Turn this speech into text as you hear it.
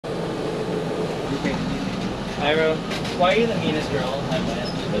Okay. Ira, why are you the meanest girl I've met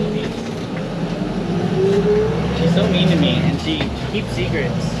in the Philippines? She's so mean to me, and she keeps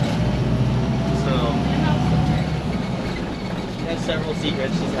secrets. So, she has several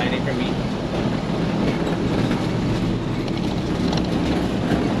secrets she's hiding from me.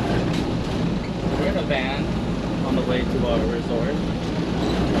 We're in a van on the way to our resort.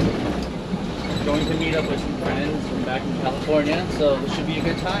 Going to meet up with some friends from back in California, so it should be a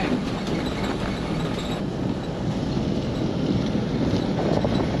good time.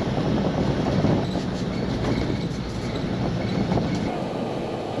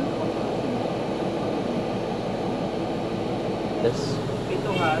 This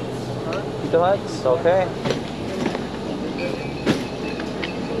Pito hats. Huh? Pito Huts, okay.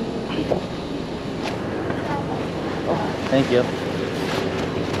 Oh, thank you.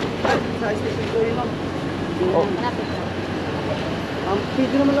 Sa station ko yun, ma'am. Oh.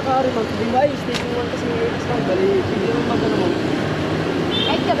 Pwede naman nakaari, ma'am. Sabi ba, station 1 kasi may ilis, ma'am. Bali, pwede naman magano, ma'am.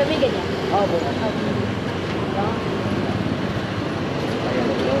 Kahit ka ba may ganyan? Ah, po.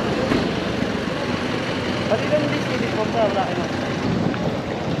 Pati lang hindi stilip, ma'am. Wala kayo, ma'am.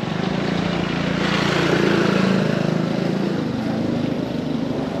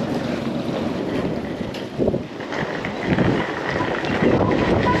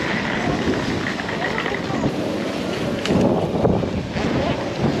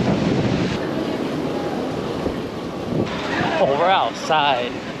 Oh, we're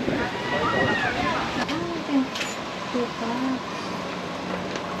outside.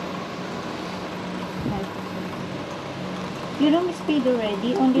 Your room is paid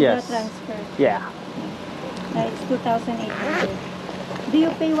already, only Yes. the transfer. Yeah, It's 2,800. Do you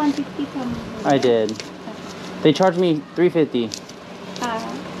pay 150 from? I did. They charged me $350.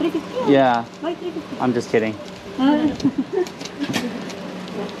 350? Yeah, Why 350? I'm just kidding.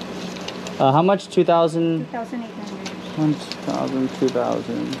 How much? 2,000? 2,800. 1,000,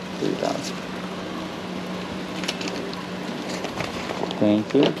 2,000, 3,000.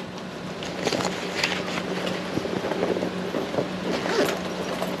 Thank you.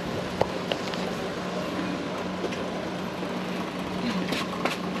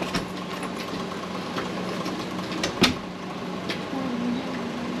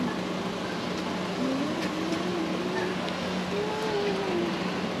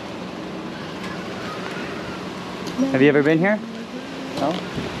 Have you ever been here? No?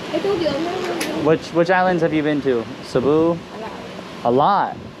 I told you. Which islands have you been to? Cebu? A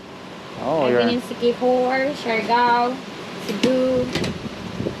lot. Oh, I've you're... been in Sikihor, Siargao, Cebu.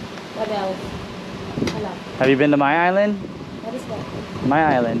 What else? Wala. Have you been to my island? What is that? My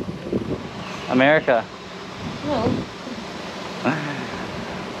island. America. No.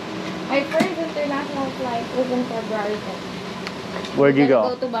 My first international flight was in February 10th. Where'd you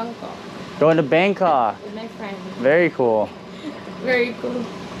Go go? to Bangkok Going to Bangkok. with my friend. Very cool. Very cool.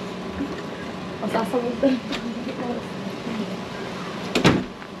 Masasabutan.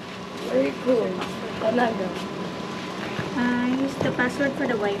 Very cool. Talaga. Use the password for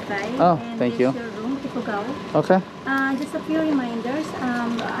the Wi-Fi. Oh, and thank this you. is your room to go. Okay. Just a few reminders.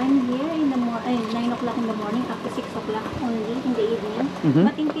 I'm here in the 9 o'clock in the morning up to 6 o'clock only in the evening. Mhm.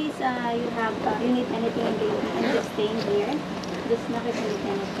 But in case you need anything in the evening, I'm just staying here. Just not if you need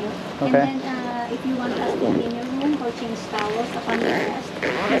anything. Okay. And then if you want us to clean your room or change towels upon request,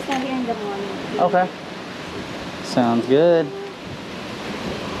 just come here in the morning. Okay. Sounds good.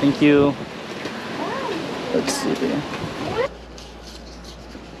 Thank you. Let's see here.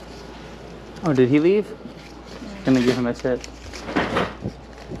 Oh, did he leave? Gonna give him a tip.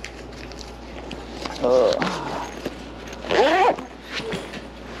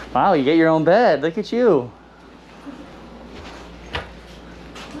 Wow, you get your own bed. Look at you.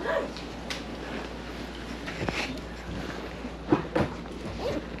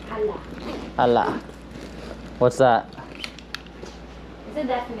 Allah. What's that? It's a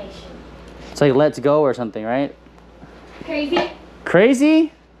definition. It's like let's go or something, right? Crazy?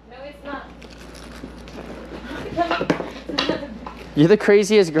 Crazy? No, it's not. You're the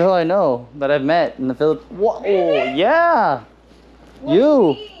craziest girl I know that I've met in the Philippines. Whoa, yeah.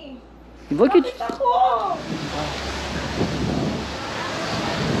 You. Look at you.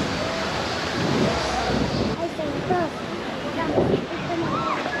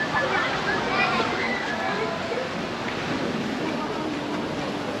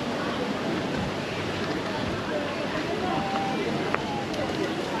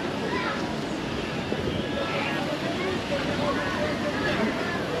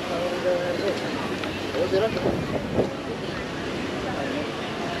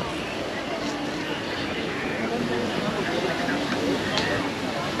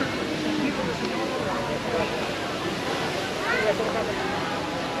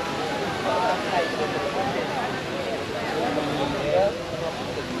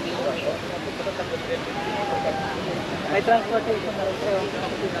 transportation na rin kayo.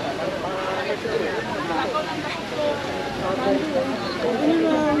 Sabi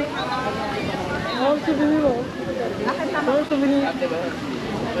mo. Ano sabihin mo? Ano sabihin mo?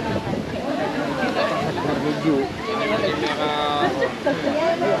 Review.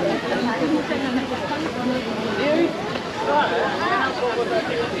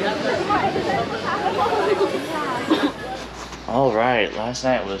 All right, last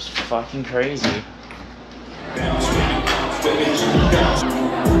night was fucking crazy.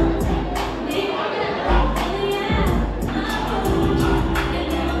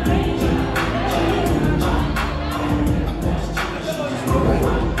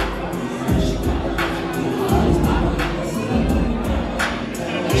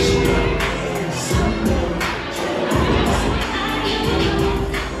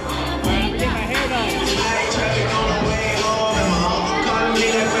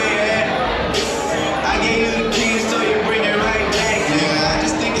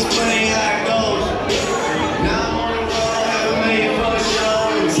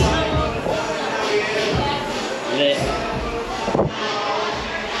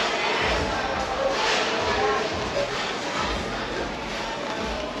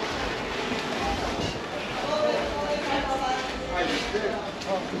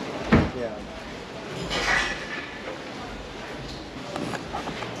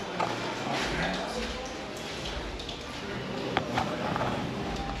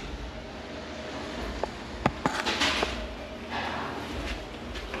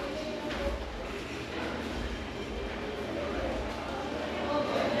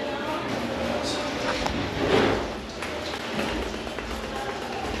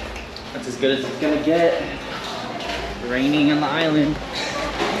 That's as good as it's gonna get. Raining on the island.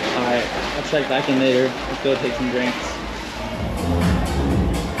 Alright, I'll check back in later. Let's go take some drinks.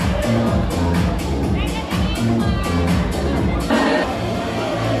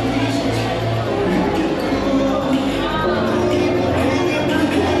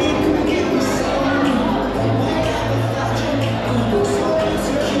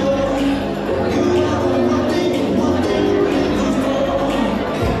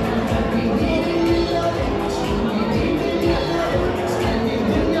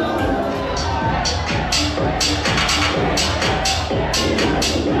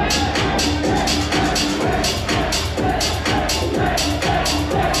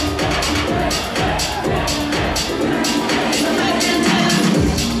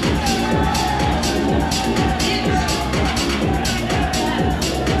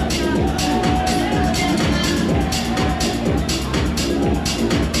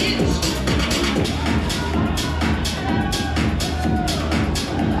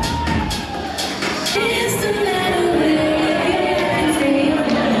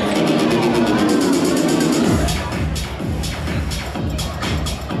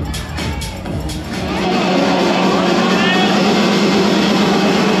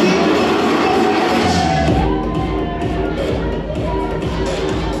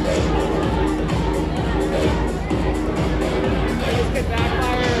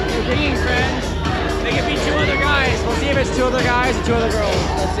 Two other guys and two other girls.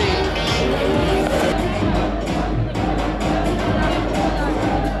 Let's see.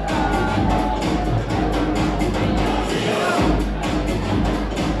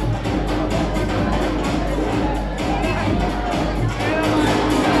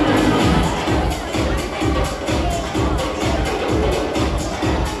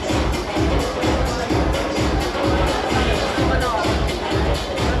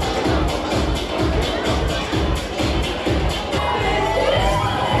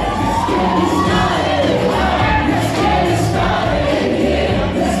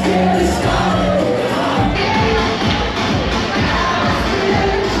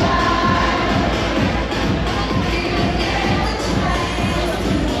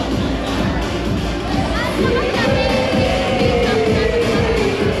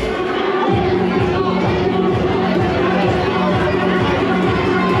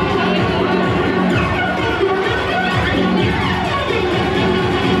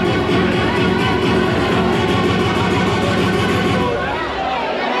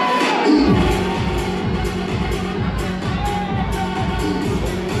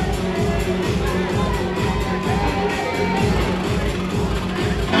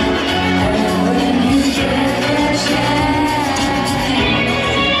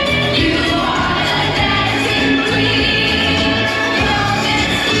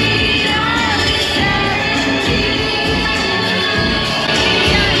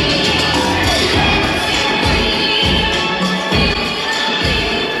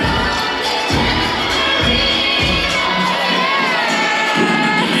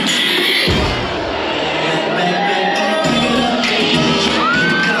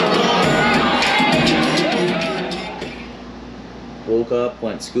 up,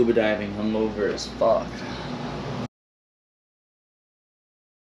 went scuba diving, hungover as fuck.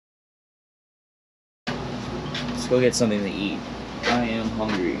 Let's go get something to eat. I am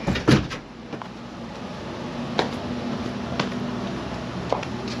hungry.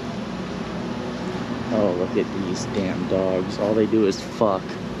 Oh, look at these damn dogs. All they do is fuck.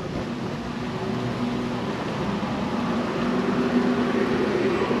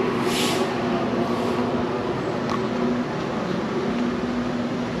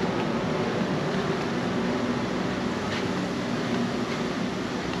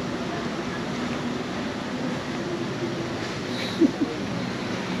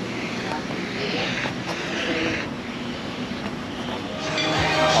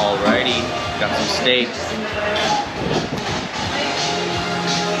 Alrighty, got some steak.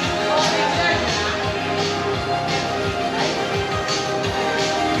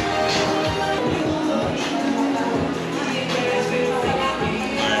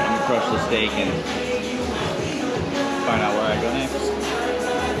 I'm gonna crush the steak and find out where I go next.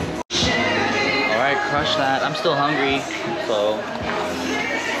 Alright, crush that. I'm still hungry, so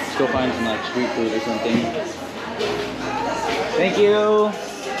let's go find some like street food or something. Thank you.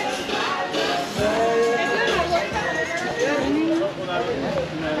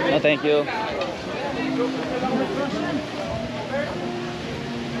 No, thank you.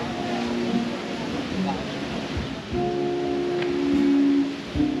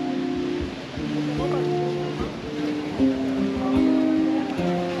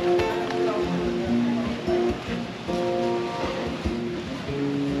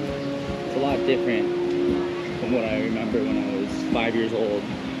 It's a lot different from what I remember when I was 5 years old.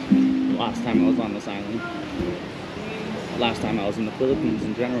 The last time I was on this island. Last time I was in the Philippines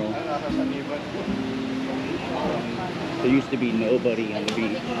in general. There used to be nobody on the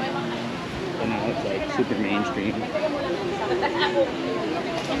beach, but now it's like super mainstream.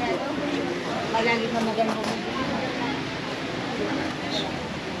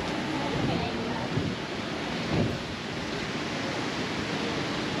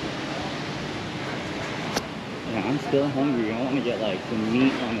 Yeah, I'm still hungry. I want to get like some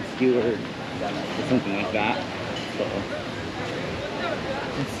meat on a skewer or something like that. So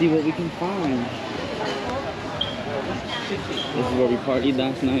let's see what we can find. This is where we partied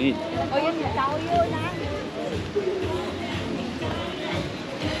last night.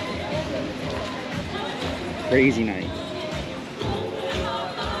 Crazy night.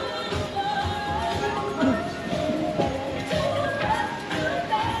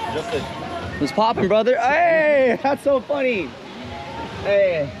 What's poppin', brother? Hey, that's so funny.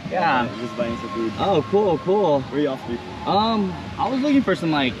 Hey, yeah. Just buying some food. Oh, cool, cool. Where are you off to? I was looking for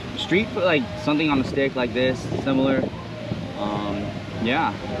some like street food, like something on a stick like this, similar.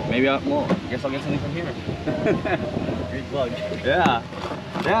 Yeah, maybe I guess I'll get something from here. Great plug. Yeah,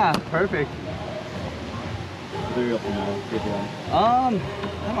 yeah, perfect. Where are you off to now? I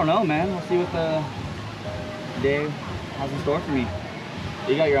don't know, man. We'll see what the day has in store for me.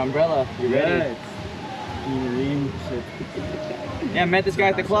 You got your umbrella. You ready? Yeah, I met this guy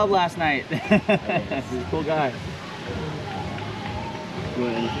at the club last night. He's a cool guy.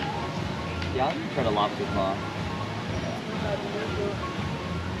 Yeah, I'll try the lobster claw.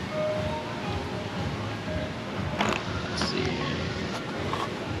 Let's see.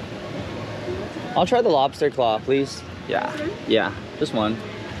 I'll try the lobster claw, please. Yeah. Yeah, just one.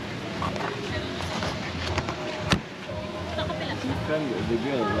 The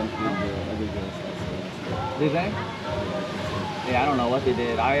girl went with the other girls. Did they? Yeah, I don't know what they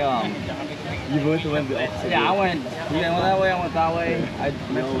did. You both went the opposite way. Yeah, I went. You went that way. I went that way.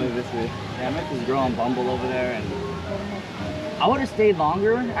 No, went this way. Yeah, I met this girl on Bumble over there, and I would have stayed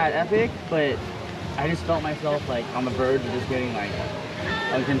longer at Epic, but I just felt myself like on the verge of just getting like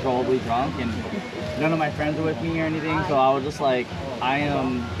uncontrollably drunk, and none of my friends were with me or anything, so I was just like, I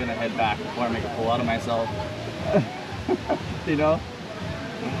am gonna head back before I make a fool out of myself. You know?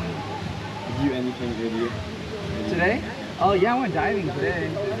 Did you anything earlier? Today? Oh yeah, I went diving today.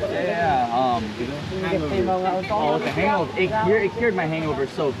 Yeah. Oh, with the hangover. It cured my hangover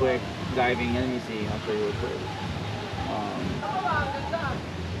so quick. Diving. Let me see. I'll show you real quick.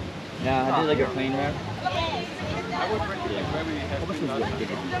 Yeah, I did like a plane ride.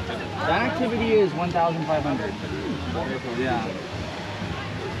 That activity is 1,500. Yeah.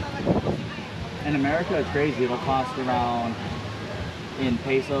 In America, it's crazy. It'll cost around, in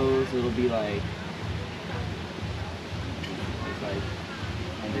pesos, it'll be like, it's like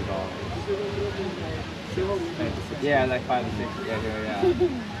 $100. Yeah, like 5 to 6. Yeah, here, yeah.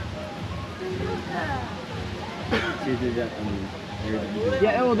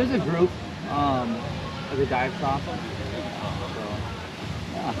 Yeah, well, there's a group, like a dive shop. So,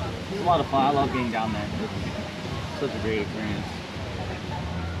 Yeah, it's a lot of fun. I love being down there. It's such a great experience.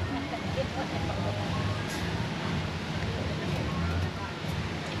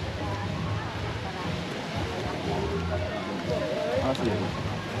 Awesome.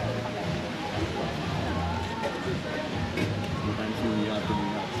 Sometimes you have to be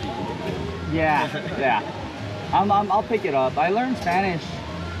not speaking. Yeah, yeah. I'll pick it up. I learned Spanish,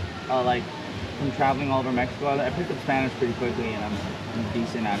 like from traveling all over Mexico. I picked up Spanish pretty quickly, and I'm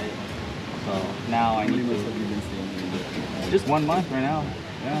decent at it. So now I need to. Have you been staying here? Just 1 month right now.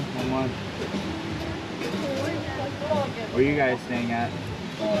 Yeah, 1 month. Where are you guys staying at?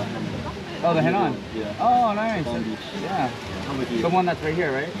 Oh, the Henan? Yeah. Oh, nice. Palm Beach. Yeah. How about you? The one that's right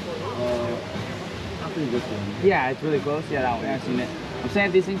here, right? After this one. Yeah, it's really close. Yeah, that one. Yeah, I've seen it. I'm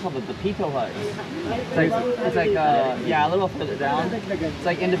saying these things called the Pito huts. It's like yeah, a little further down. It's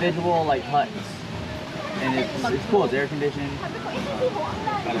like individual like huts, and it's cool. It's air conditioned.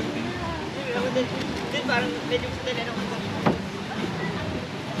 Got everything.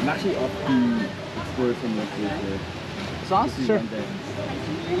 I'm actually off to explore some more food here. Sauce? Sure.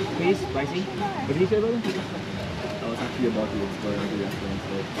 Please, spicy. What did you say, brother? I was actually about to explore the restaurant,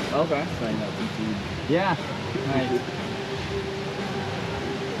 so Okay. trying out some food. Yeah. Nice.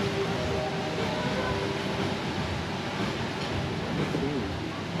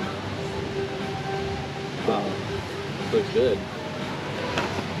 Wow. Looks good.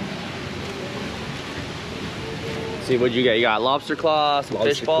 See, what'd you get? You got lobster claw, some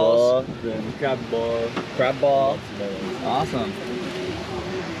fish balls, Then crab ball. crab ball. Lobster balls. Awesome.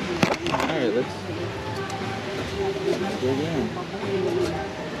 Alright, let's dig in.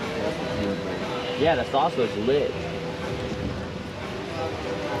 Yeah, the sauce looks lit.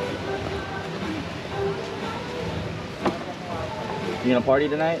 You gonna party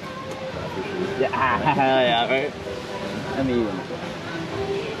tonight? Yeah, yeah, right? I mean,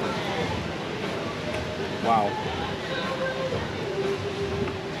 Wow.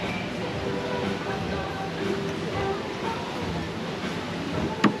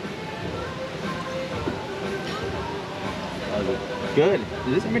 Good.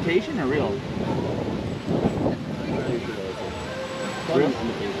 Is this imitation or real? Real?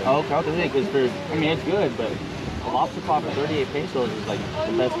 Oh, okay, okay, because for, I mean, it's good, but a lobster claw for 38 pesos is like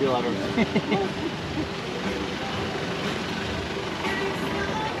the best deal I've ever seen.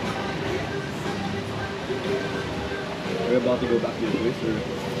 we're about to go back to the place or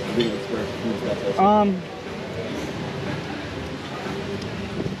we're gonna explore food stuff.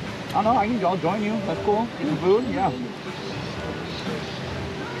 I don't know, I'll join you. That's cool. Eat some food, yeah.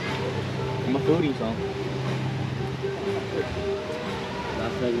 I'm a foodie, so.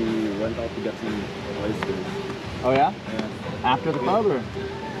 Last night we went out to get some oysters. Oh yeah? Yeah. After the club or?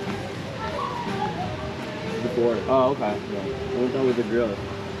 Before. Oh, okay. Yeah. I went out with the grill.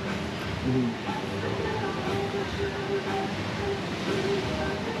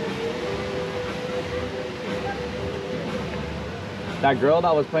 That girl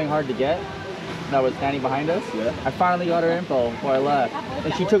that was playing hard to get, that was standing behind us, Yeah. I finally got her info before I left.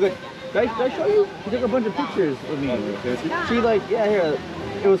 And she took a, did I show you? She took a bunch of pictures with me. Seriously? She like, yeah, here,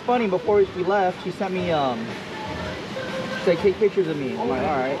 it was funny, before she left, she sent me, she said, take pictures of me. I'm like,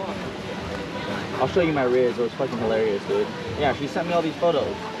 alright. I'll show you my Riz, it was fucking hilarious, dude. Yeah, she sent me all these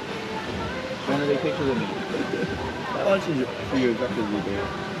photos. She wanted to take pictures of me. I thought she rejected me there.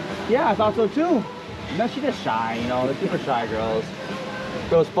 Yeah, I thought so too. No, she's just shy, you know, they're super shy girls.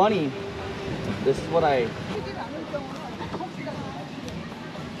 But it was funny. This is what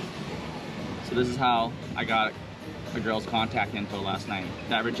So this is how I got a girl's contact info last night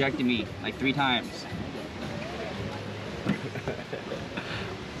that rejected me like 3 times.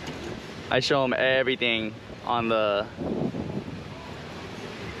 I show them everything on the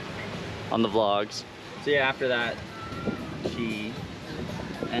vlogs. So yeah, after that, she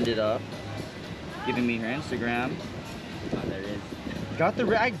ended up giving me her Instagram. Oh, there it is.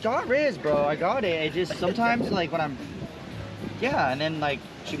 I got Riz, bro. I got it. It just sometimes like when I'm, yeah, and then like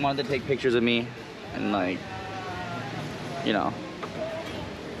she wanted to take pictures of me, and like, you know,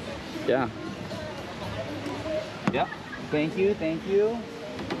 yeah. Yep. Thank you, thank you.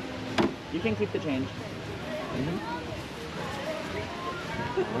 You can keep the change.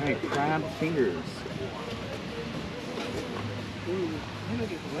 All right, crab fingers.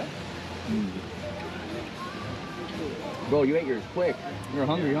 Bro, you ate yours quick. You're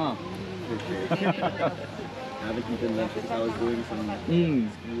hungry, huh? I haven't eaten lunch because I was doing some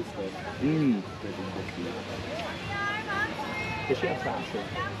school stuff. Does she have faster?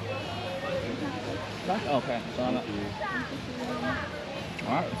 Okay, so I'm not.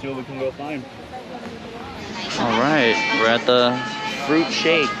 Alright, let's see what we can go find. Alright, we're at the fruit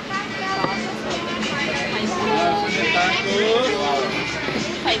shake.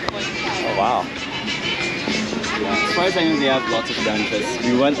 Oh wow. Yeah, as far as I know, they have lots of branches.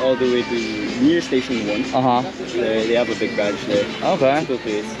 We went all the way to near Station 1. They have a big branch there. Okay. Cool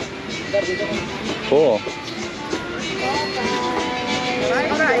place. Cool.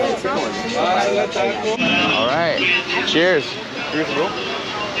 All right. Cheers. Cheers, bro.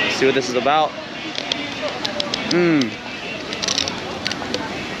 Let's see what this is about.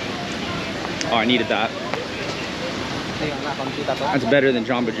 Oh, I needed that. That's better than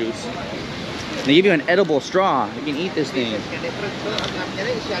Jamba Juice. They give you an edible straw. You can eat this thing.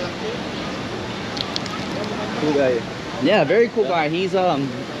 Cool guy. Yeah, very cool guy. He's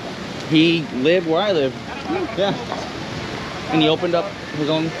he lived where I live. Yeah. And he opened up his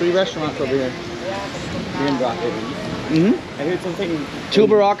own 3 restaurants over here. Here in Boracay. I heard something. 2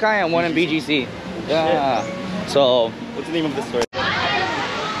 Boracay and 1 in BGC. Yeah. So. What's the name of the store?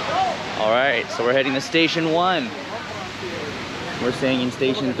 All right, so we're heading to Station 1. We're staying in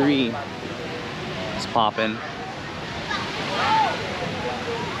Station 3. It's popping.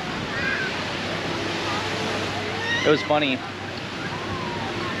 It was funny.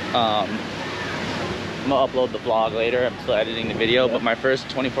 I'm gonna upload the vlog later. I'm still editing the video, but my first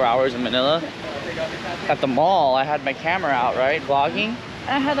 24 hours in Manila, at the mall, I had my camera out, right, vlogging. And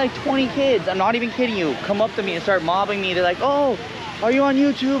I had like 20 kids, I'm not even kidding you, come up to me and start mobbing me. They're like, oh, are you on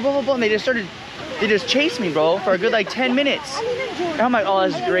YouTube, blah, blah, blah. And they just chased me, bro, for a good like 10 minutes. And I'm like, oh,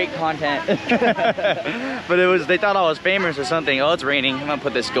 this is great content. But they thought I was famous or something. Oh, it's raining. I'm gonna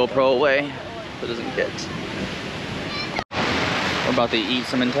put this GoPro away so it doesn't get. We're about to eat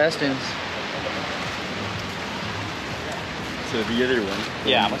some intestines. So the other one.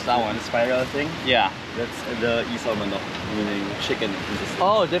 Yeah, what's that one? The spiral thing? Yeah. That's the isaw manok, meaning chicken intestine.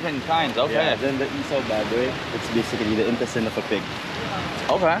 Oh, different kinds, okay. Yeah, then the isaw baboy, it's basically the intestine of a pig.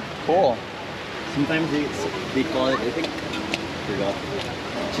 Okay, cool. Sometimes they call it, I think, forgot,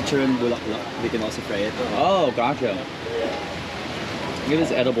 chicharon bulaklak. They can also fry it. Oh, gotcha. Look at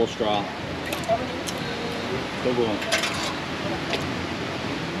this edible straw. Go on.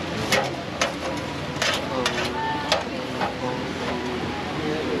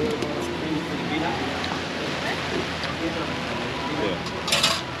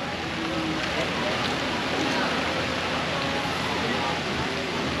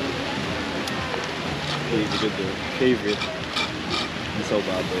 Favorite isaw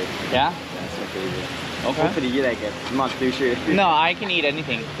baboy. Yeah? That's my favorite. Okay. Hopefully you like it. I'm not too sure. No, I can eat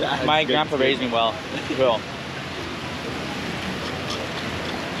anything. Yeah, My it's good, grandpa it's raised good. me well. Cool.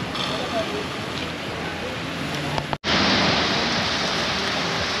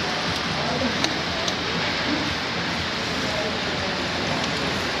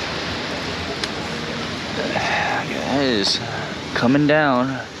 Guys, coming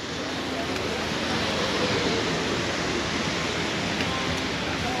down.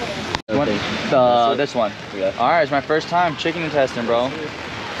 What? This one. Yeah. All right, it's my first time chicken intestine, bro.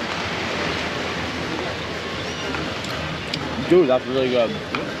 Dude, that's really good.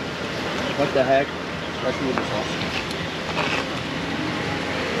 What the heck? Especially with the sauce.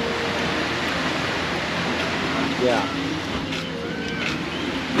 Yeah.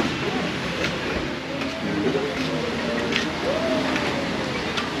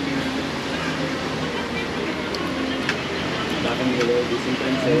 Back in the day, they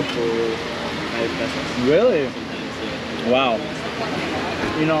sometimes sell it for 5 pesos. Really? Sometimes, yeah. Wow.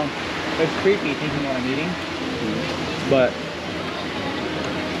 You know, it's creepy thinking what I'm eating, but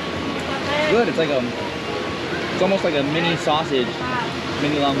good. It's like it's almost like a mini sausage,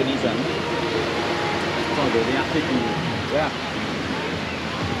 mini longanisa. It's all good. They actually can. Yeah.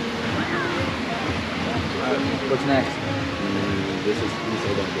 What's next? This is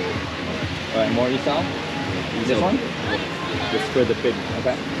isaw baboy. All right, more isaw. This one? This for the pig.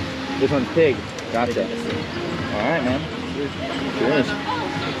 Okay. This one's pig. Gotcha. All right, man. Cheers.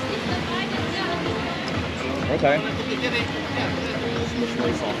 Okay. It's much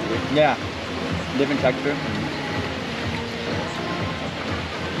more softer. Yeah. Different texture.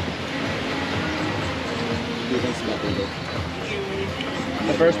 You can smell it though.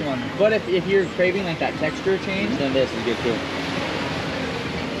 The first one. But if you're craving like that texture change, then this is good too.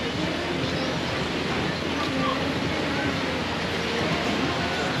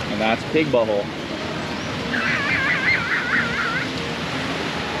 And that's pig butthole.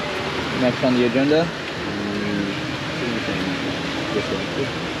 Next on the agenda, This one.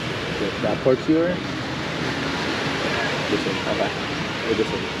 that pork skewer. This one. Okay. Or this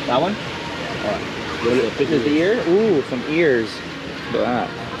one. That one? Alright. This is the ear? Ooh, some ears. Look at that.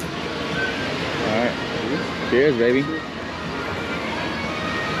 Alright. Cheers, baby.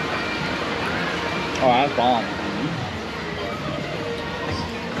 Oh, that's bomb.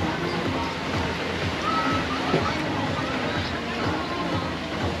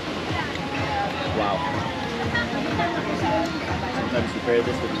 Wow. Sometimes you pair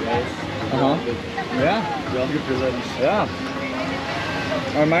this with rice. Yeah. Real good for lunch. Yeah.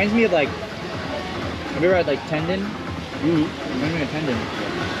 It reminds me of like, have you ever had like tendon? Reminds me of tendon.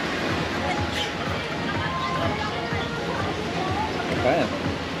 Okay.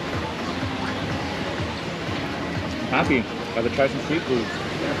 I'm happy. Got to try some street food.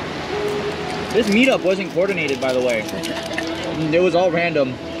 This meetup wasn't coordinated, by the way. It was all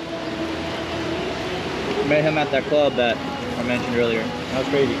random. Met him at that club that I mentioned earlier. That was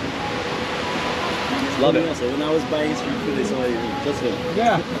crazy. Love it. Also, when I was buying street food, I saw you. Just it.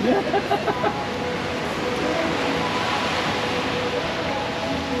 Yeah.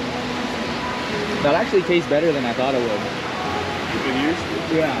 That actually tastes better than I thought it would.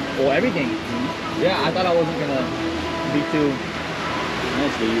 Yeah. Well, everything. Yeah, I thought I wasn't gonna be too.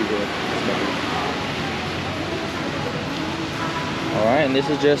 That's the usual. All right, and this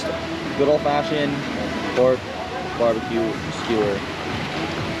is just good old-fashioned pork barbecue skewer.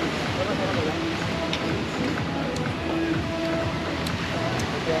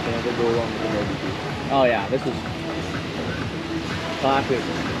 Oh yeah, this is classic.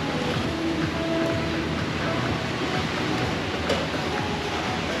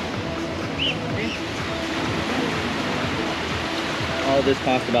 All of this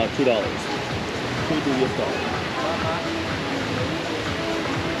cost about $2. $2 US.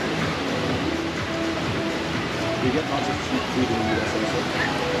 You get lots of cheap food in the US also.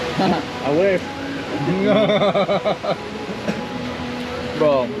 I wish.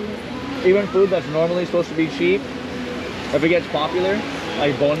 Bro, even food that's normally supposed to be cheap, if it gets popular,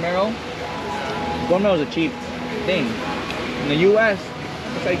 like bone marrow is a cheap thing. In the US,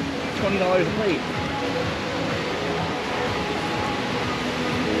 it's like $20 a plate.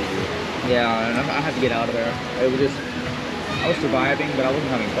 Yeah, and I had to get out of there. It was just, I was surviving, but I wasn't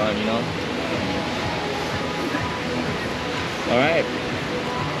having fun, you know? Alright.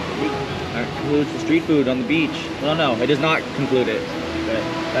 That concludes the street food on the beach. Well, no, it does not conclude it. But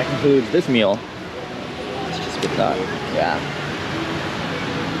that concludes this meal. Let's just get that. Yeah.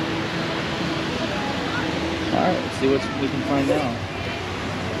 Alright, let's see what we can find now.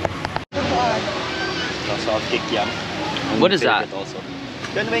 Also, kikiam. What is that? Also.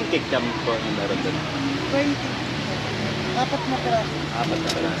 Gano'n ba yung kikiam po na meron doon? 20. Apat na piraso. Apat na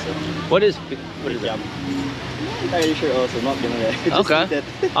piraso. What is Kikiam. I'm entirely sure also, not gonna just Okay. eat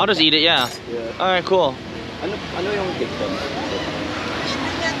it. I'll just eat it, yeah. Yeah. Alright, cool. Ano yung kikiam?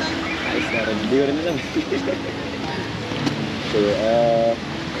 Ayos na rin. Hindi ko rin alam. So,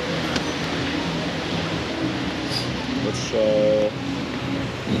 let's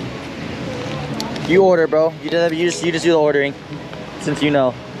You order, bro. You just do the ordering. Since you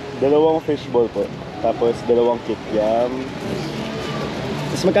know. dalawang fishball po. Tapos dalawang kikiam.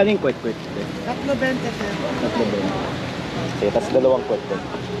 Tapos magkano yung kwek? Tatlo 20 sir. Tatlo ba? Okay, tapos dalawang kwek.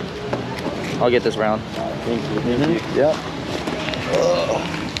 I'll get this round. Thank you. Yep.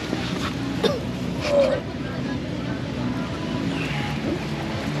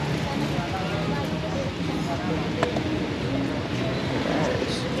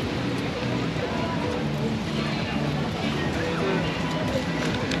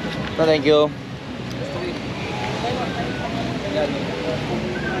 No, thank you.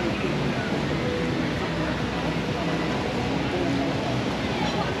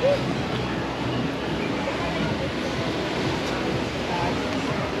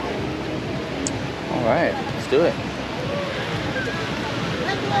 All right, let's do it.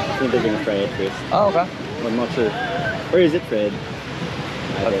 I think they're gonna fry it first. Oh, okay. I'm not sure. Or is it fried?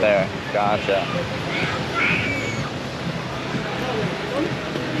 Up there. Gotcha.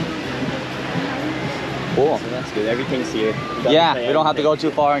 Cool. So that's good. Everything's here. Yeah, we don't have to go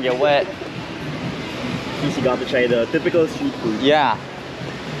too far and get wet. You got to try the typical street food. Yeah.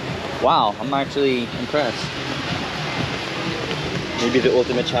 Wow, I'm actually impressed. Maybe the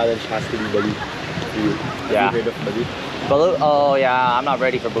ultimate challenge has to be balut. Yeah. Have you heard of balut? Balut? Oh yeah, I'm not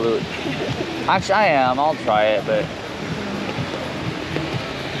ready for balut. Actually, I am. I'll try it, but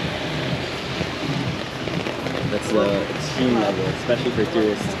That's the extreme level, especially for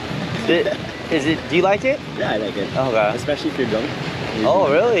tourists. is it? Do you like it? Yeah, I like it. Okay. Especially if you're drunk.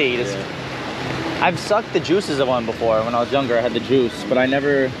 Oh really? Just, Yeah. I've sucked the juices of one before. When I was younger, I had the juice, but I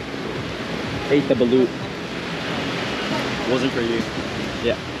never ate the balut. Wasn't for you.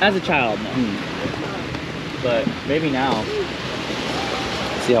 Yeah. As a child, no. But maybe now.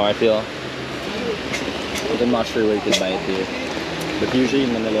 See how I feel. But I'm not sure where you can buy it here. But usually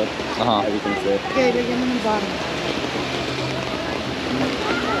in Manila, everything's there. Okay, lagyan mo ng bar.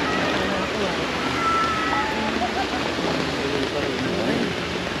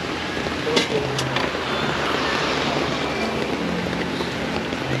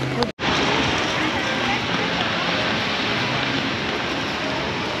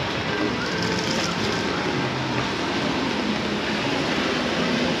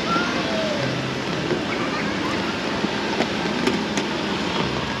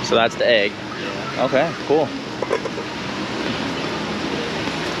 So that's the egg. Okay, cool.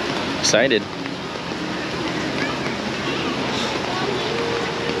 Excited.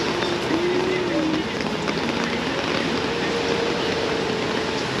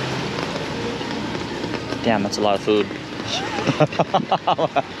 Damn, that's a lot of food.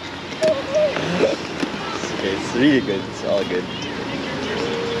 It's really good. It's all good.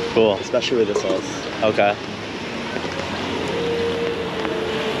 Cool. Especially with the sauce. Okay.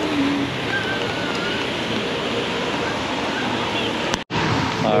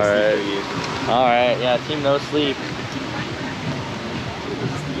 Alright, yeah, team no sleep.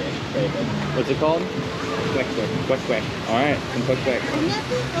 What's it called? Kwek. Kwek. Alright, some kwek.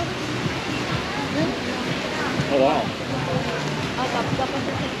 Oh wow.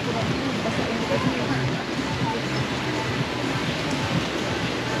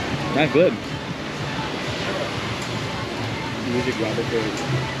 Not good. You should grab it for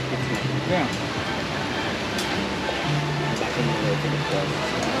Yeah. back in the way to the sauce.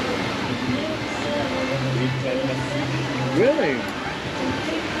 Really?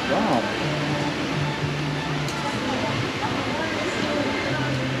 Wow.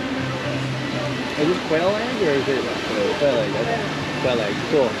 Is this quail egg or is it quail egg? Okay. Quail egg.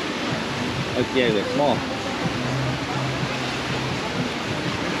 Cool. Like, yeah, they're small.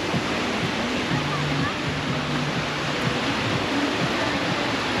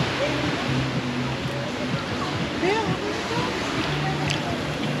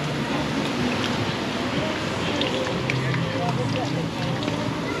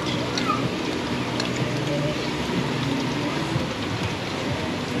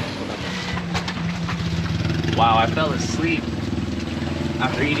 Wow, I fell asleep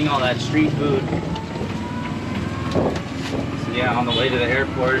after eating all that street food. So yeah, on the way to the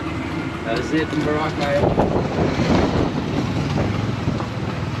airport, that is it from Boracay.